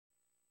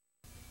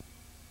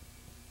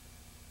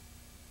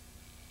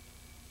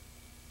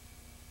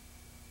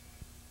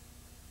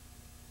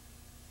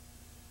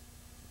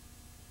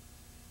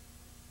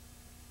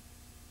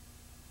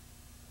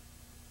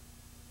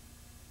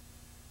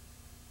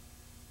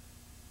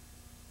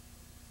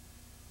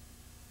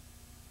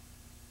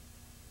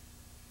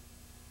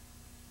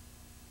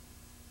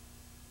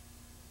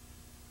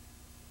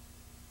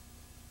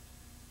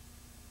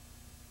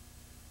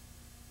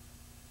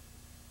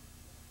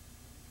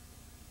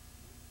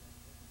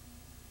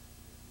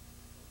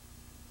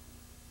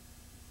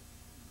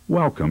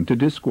Welcome to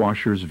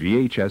Discwasher's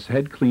VHS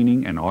head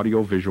cleaning and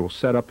audio-visual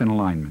setup and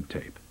alignment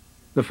tape.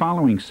 The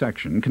following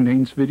section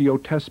contains video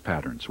test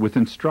patterns with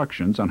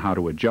instructions on how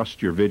to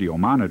adjust your video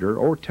monitor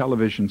or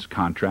television's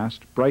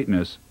contrast,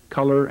 brightness,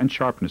 color, and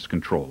sharpness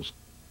controls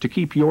to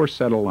keep your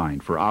set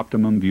aligned for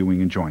optimum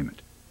viewing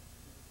enjoyment.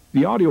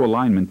 The Audio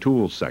Alignment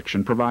Tools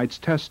section provides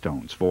test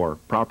tones for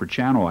proper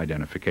channel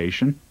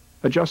identification,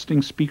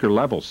 adjusting speaker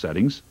level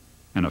settings,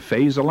 and a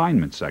phase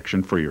alignment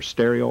section for your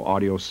stereo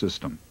audio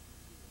system.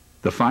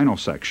 The final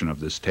section of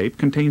this tape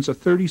contains a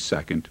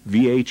 30-second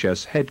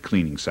VHS head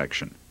cleaning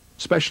section,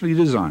 specially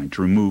designed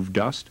to remove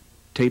dust,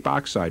 tape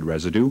oxide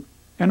residue,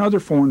 and other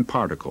foreign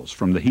particles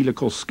from the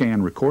helical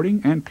scan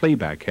recording and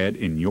playback head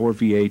in your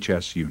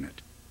VHS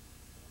unit.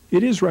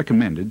 It is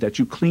recommended that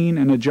you clean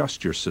and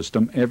adjust your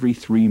system every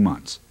 3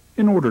 months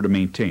in order to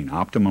maintain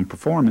optimum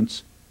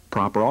performance,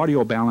 proper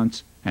audio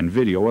balance, and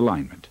video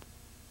alignment.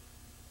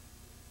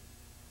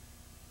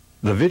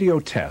 The video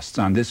tests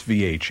on this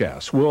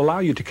VHS will allow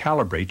you to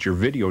calibrate your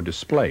video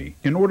display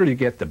in order to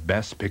get the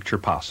best picture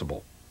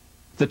possible.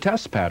 The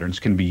test patterns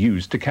can be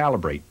used to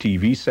calibrate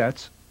TV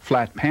sets,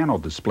 flat panel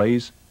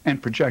displays,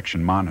 and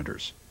projection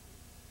monitors.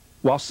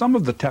 While some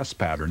of the test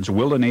patterns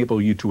will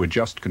enable you to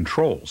adjust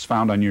controls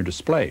found on your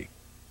display,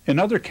 in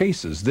other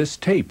cases this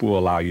tape will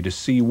allow you to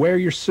see where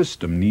your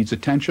system needs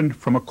attention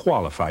from a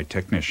qualified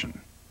technician.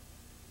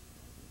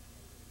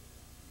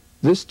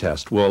 This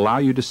test will allow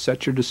you to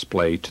set your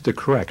display to the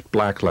correct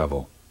black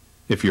level.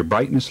 If your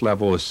brightness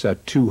level is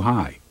set too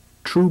high,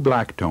 true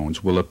black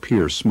tones will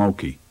appear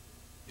smoky.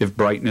 If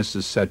brightness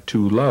is set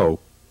too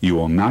low, you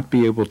will not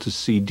be able to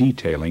see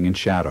detailing and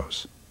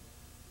shadows.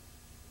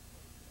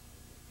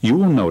 You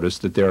will notice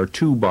that there are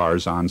 2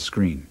 bars on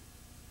screen.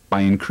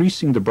 By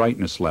increasing the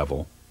brightness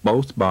level,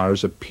 both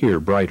bars appear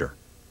brighter.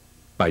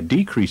 By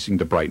decreasing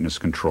the brightness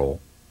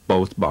control,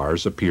 both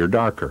bars appear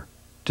darker.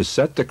 To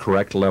set the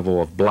correct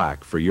level of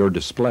black for your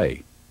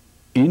display,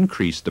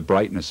 increase the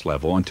brightness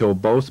level until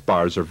both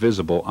bars are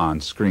visible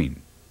on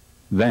screen.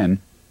 Then,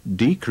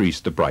 decrease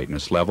the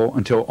brightness level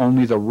until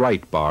only the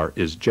right bar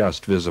is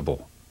just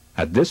visible.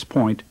 At this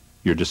point,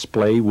 your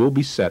display will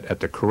be set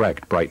at the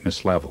correct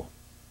brightness level.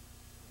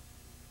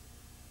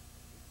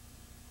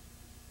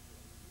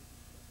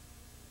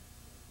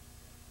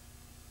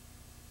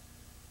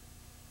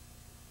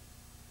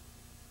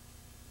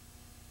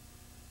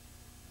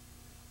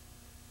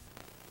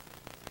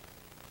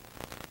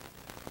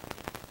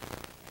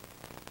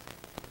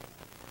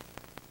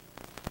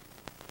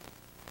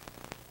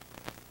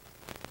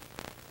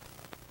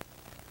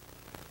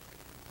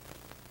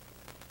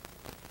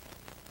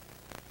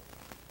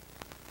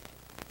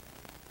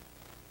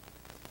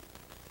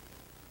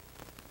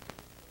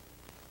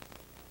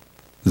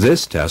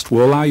 This test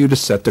will allow you to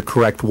set the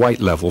correct white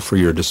level for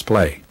your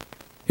display.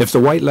 If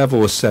the white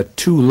level is set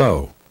too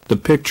low, the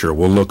picture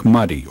will look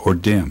muddy or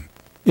dim.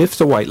 If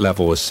the white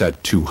level is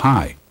set too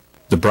high,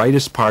 the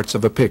brightest parts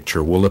of a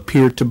picture will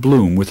appear to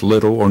bloom with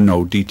little or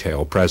no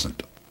detail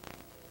present.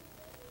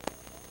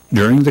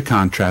 During the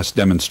contrast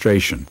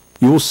demonstration,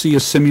 you will see a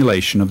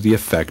simulation of the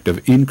effect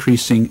of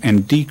increasing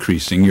and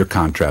decreasing your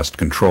contrast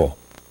control.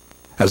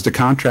 As the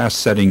contrast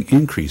setting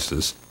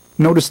increases,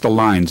 notice the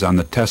lines on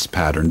the test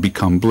pattern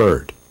become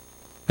blurred.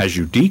 As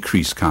you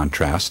decrease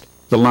contrast,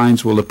 the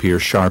lines will appear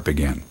sharp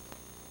again.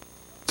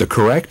 The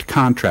correct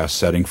contrast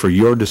setting for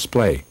your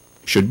display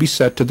should be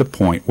set to the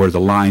point where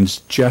the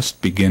lines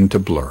just begin to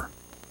blur.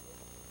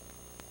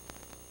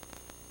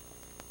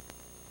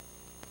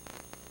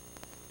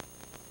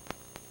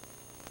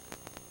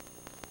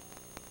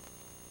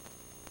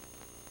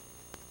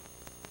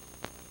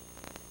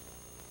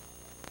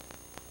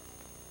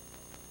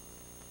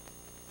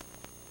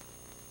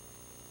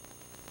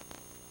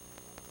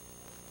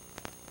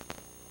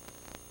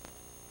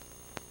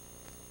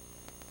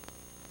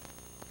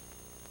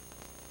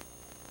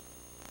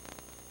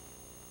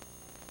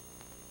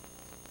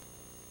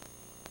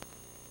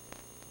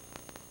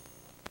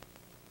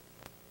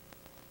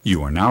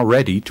 You are now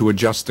ready to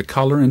adjust the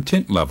color and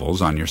tint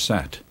levels on your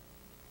set.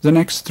 The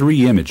next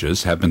 3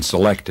 images have been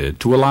selected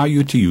to allow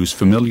you to use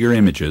familiar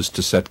images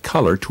to set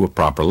color to a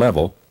proper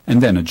level and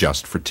then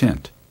adjust for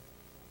tint.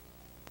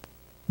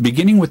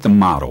 Beginning with the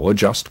model,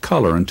 adjust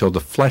color until the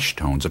flesh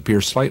tones appear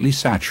slightly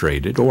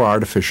saturated or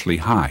artificially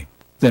high,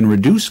 then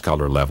reduce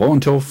color level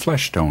until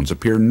flesh tones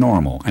appear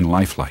normal and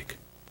lifelike.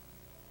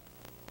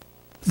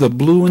 The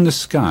blue in the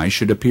sky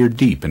should appear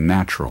deep and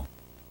natural.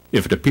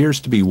 If it appears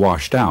to be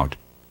washed out,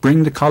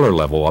 bring the color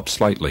level up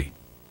slightly.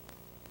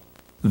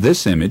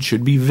 This image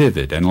should be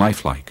vivid and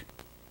lifelike.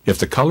 If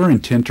the color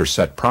and tint are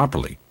set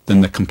properly, then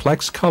the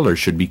complex colors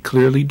should be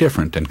clearly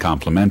different and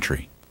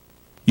complementary.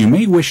 You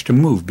may wish to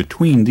move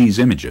between these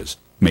images,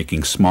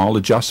 making small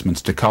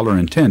adjustments to color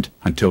and tint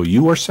until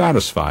you are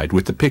satisfied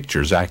with the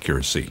picture's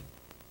accuracy.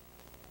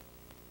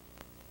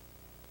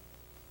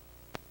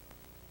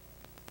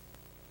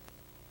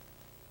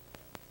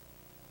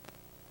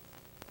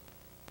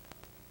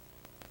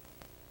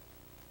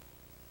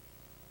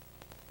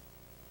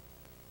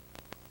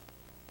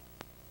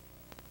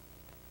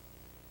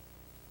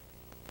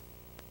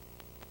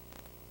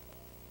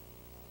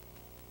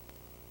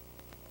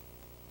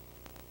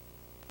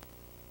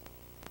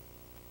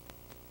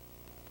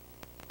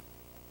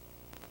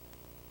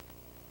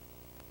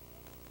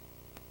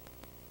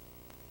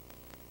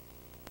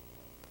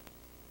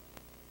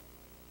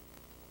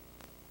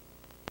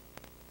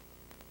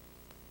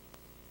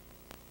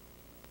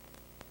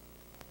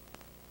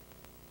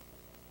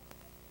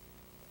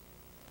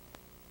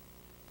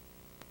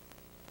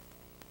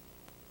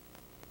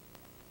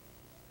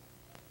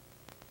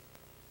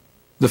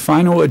 The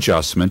final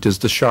adjustment is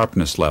the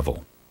sharpness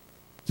level.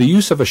 The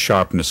use of a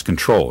sharpness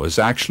control is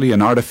actually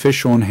an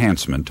artificial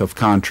enhancement of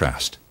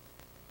contrast.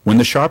 When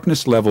the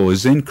sharpness level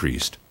is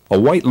increased, a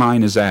white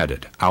line is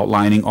added,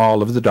 outlining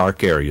all of the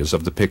dark areas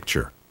of the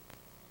picture.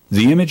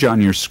 The image on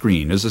your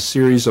screen is a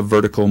series of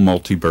vertical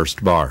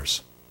multi-burst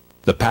bars.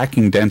 The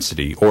packing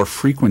density or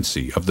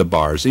frequency of the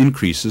bars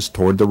increases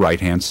toward the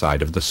right-hand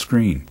side of the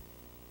screen.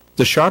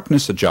 The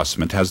sharpness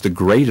adjustment has the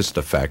greatest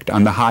effect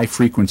on the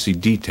high-frequency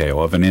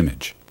detail of an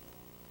image.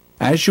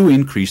 As you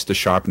increase the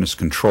sharpness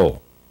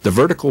control, the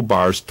vertical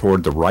bars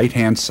toward the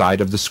right-hand side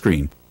of the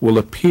screen will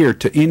appear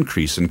to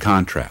increase in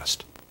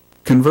contrast.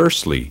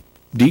 Conversely,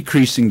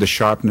 decreasing the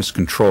sharpness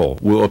control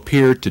will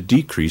appear to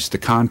decrease the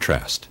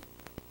contrast.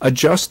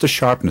 Adjust the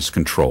sharpness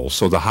control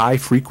so the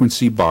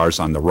high-frequency bars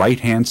on the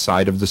right-hand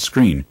side of the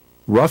screen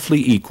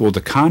roughly equal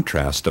the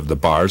contrast of the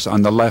bars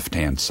on the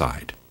left-hand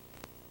side.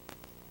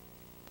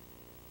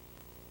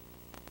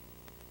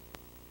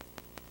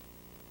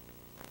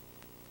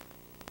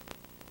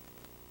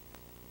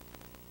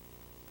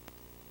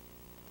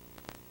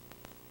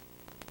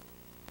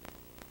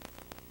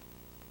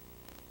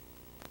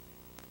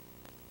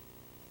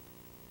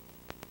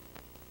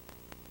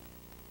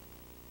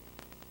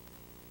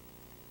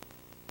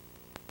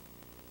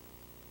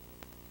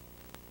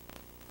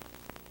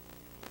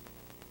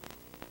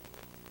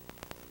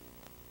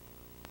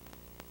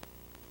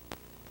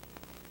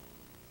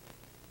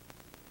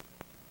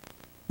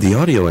 The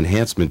audio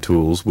enhancement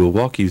tools will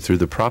walk you through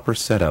the proper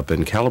setup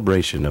and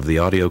calibration of the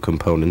audio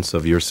components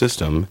of your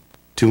system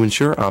to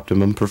ensure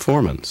optimum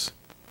performance.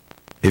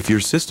 If your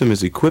system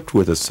is equipped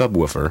with a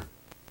subwoofer,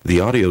 the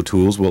audio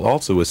tools will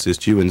also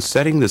assist you in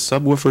setting the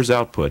subwoofer's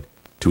output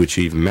to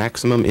achieve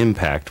maximum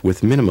impact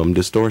with minimum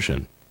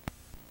distortion.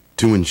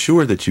 To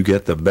ensure that you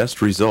get the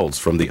best results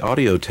from the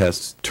audio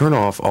tests, turn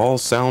off all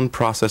sound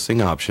processing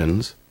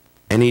options,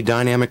 any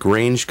dynamic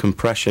range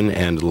compression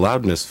and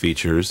loudness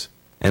features,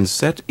 and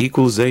set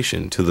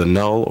equalization to the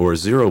null or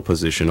zero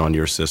position on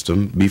your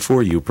system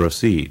before you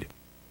proceed.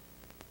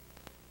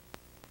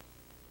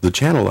 The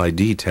channel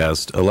ID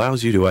test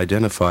allows you to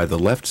identify the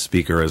left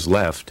speaker as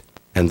left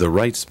and the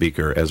right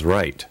speaker as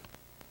right.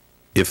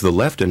 If the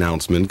left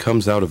announcement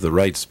comes out of the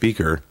right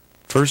speaker,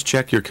 first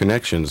check your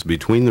connections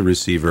between the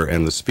receiver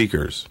and the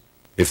speakers.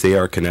 If they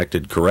are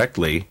connected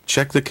correctly,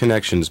 check the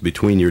connections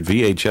between your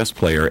VHS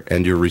player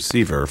and your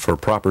receiver for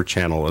proper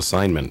channel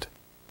assignment.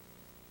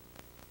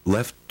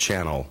 Left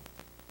channel,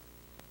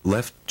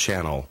 left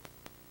channel,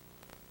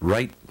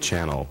 right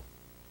channel,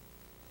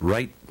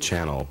 right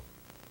channel.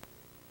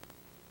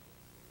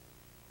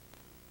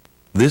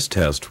 This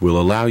test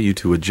will allow you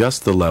to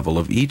adjust the level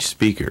of each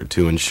speaker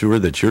to ensure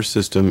that your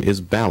system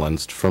is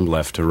balanced from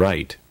left to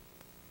right.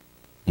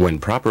 When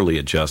properly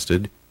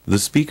adjusted, the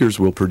speakers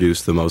will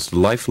produce the most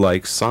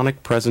lifelike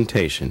sonic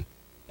presentation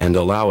and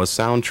allow a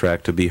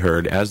soundtrack to be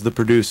heard as the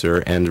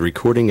producer and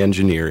recording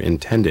engineer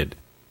intended.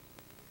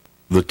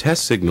 The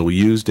test signal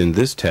used in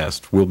this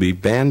test will be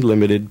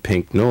band-limited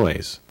pink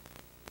noise.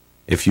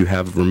 If you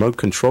have remote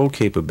control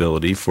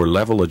capability for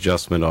level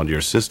adjustment on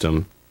your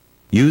system,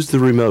 use the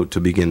remote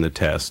to begin the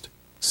test,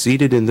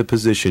 seated in the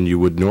position you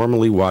would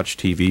normally watch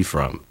TV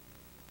from.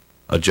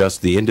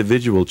 Adjust the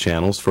individual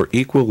channels for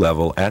equal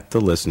level at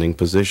the listening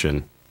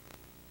position.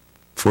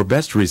 For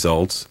best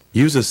results,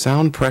 use a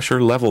sound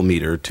pressure level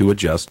meter to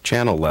adjust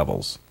channel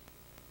levels.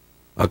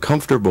 A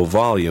comfortable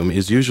volume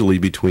is usually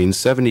between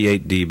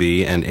 78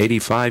 dB and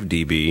 85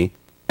 dB,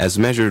 as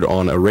measured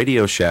on a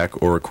Radio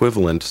Shack or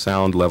equivalent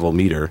sound level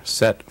meter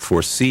set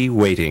for C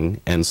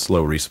weighting and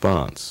slow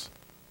response.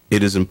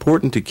 It is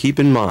important to keep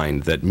in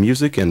mind that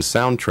music and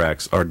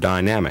soundtracks are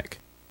dynamic.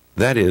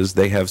 That is,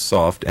 they have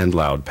soft and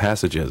loud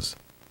passages.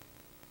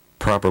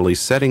 Properly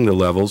setting the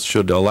levels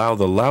should allow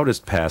the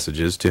loudest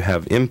passages to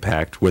have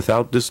impact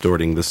without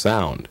distorting the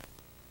sound.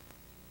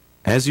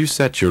 As you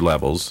set your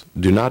levels,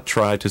 do not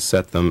try to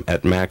set them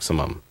at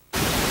maximum.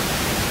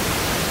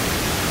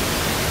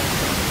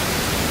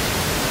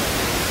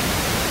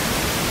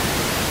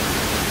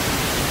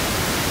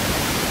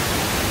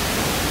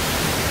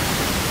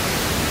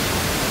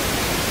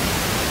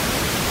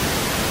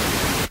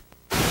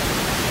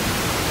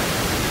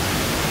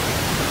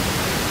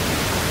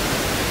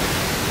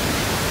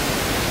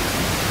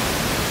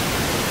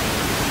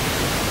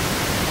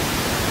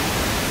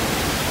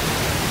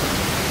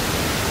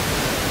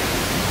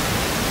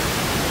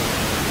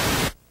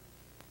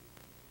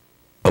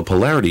 A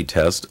polarity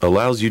test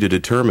allows you to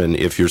determine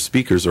if your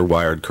speakers are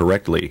wired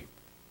correctly.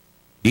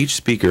 Each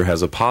speaker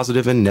has a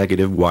positive and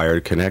negative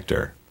wired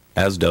connector,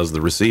 as does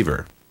the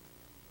receiver.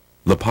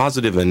 The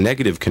positive and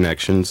negative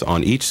connections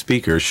on each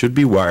speaker should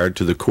be wired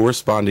to the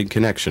corresponding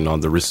connection on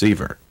the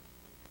receiver.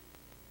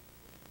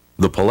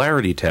 The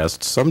polarity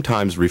test,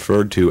 sometimes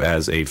referred to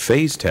as a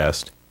phase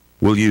test,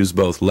 will use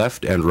both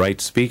left and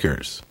right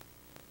speakers.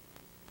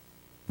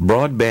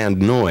 Broadband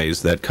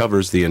noise that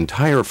covers the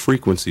entire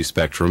frequency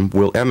spectrum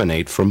will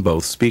emanate from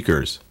both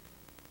speakers.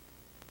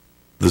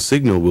 The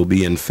signal will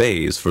be in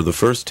phase for the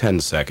first 10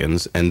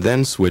 seconds and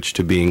then switch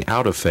to being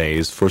out of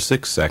phase for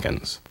 6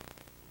 seconds.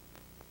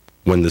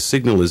 When the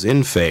signal is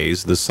in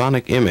phase, the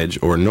sonic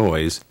image or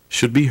noise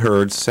should be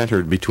heard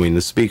centered between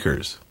the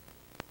speakers.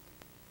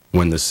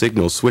 When the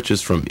signal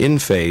switches from in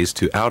phase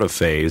to out of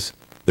phase,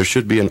 there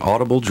should be an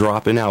audible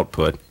drop in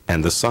output,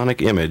 and the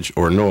sonic image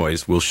or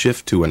noise will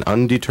shift to an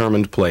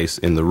undetermined place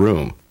in the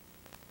room.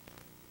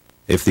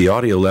 If the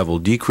audio level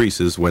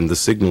decreases when the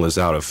signal is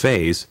out of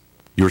phase,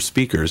 your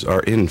speakers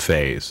are in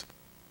phase.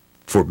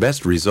 For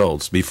best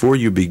results, before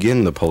you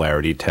begin the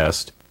polarity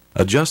test,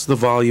 adjust the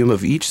volume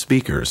of each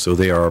speaker so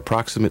they are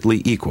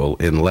approximately equal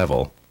in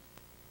level.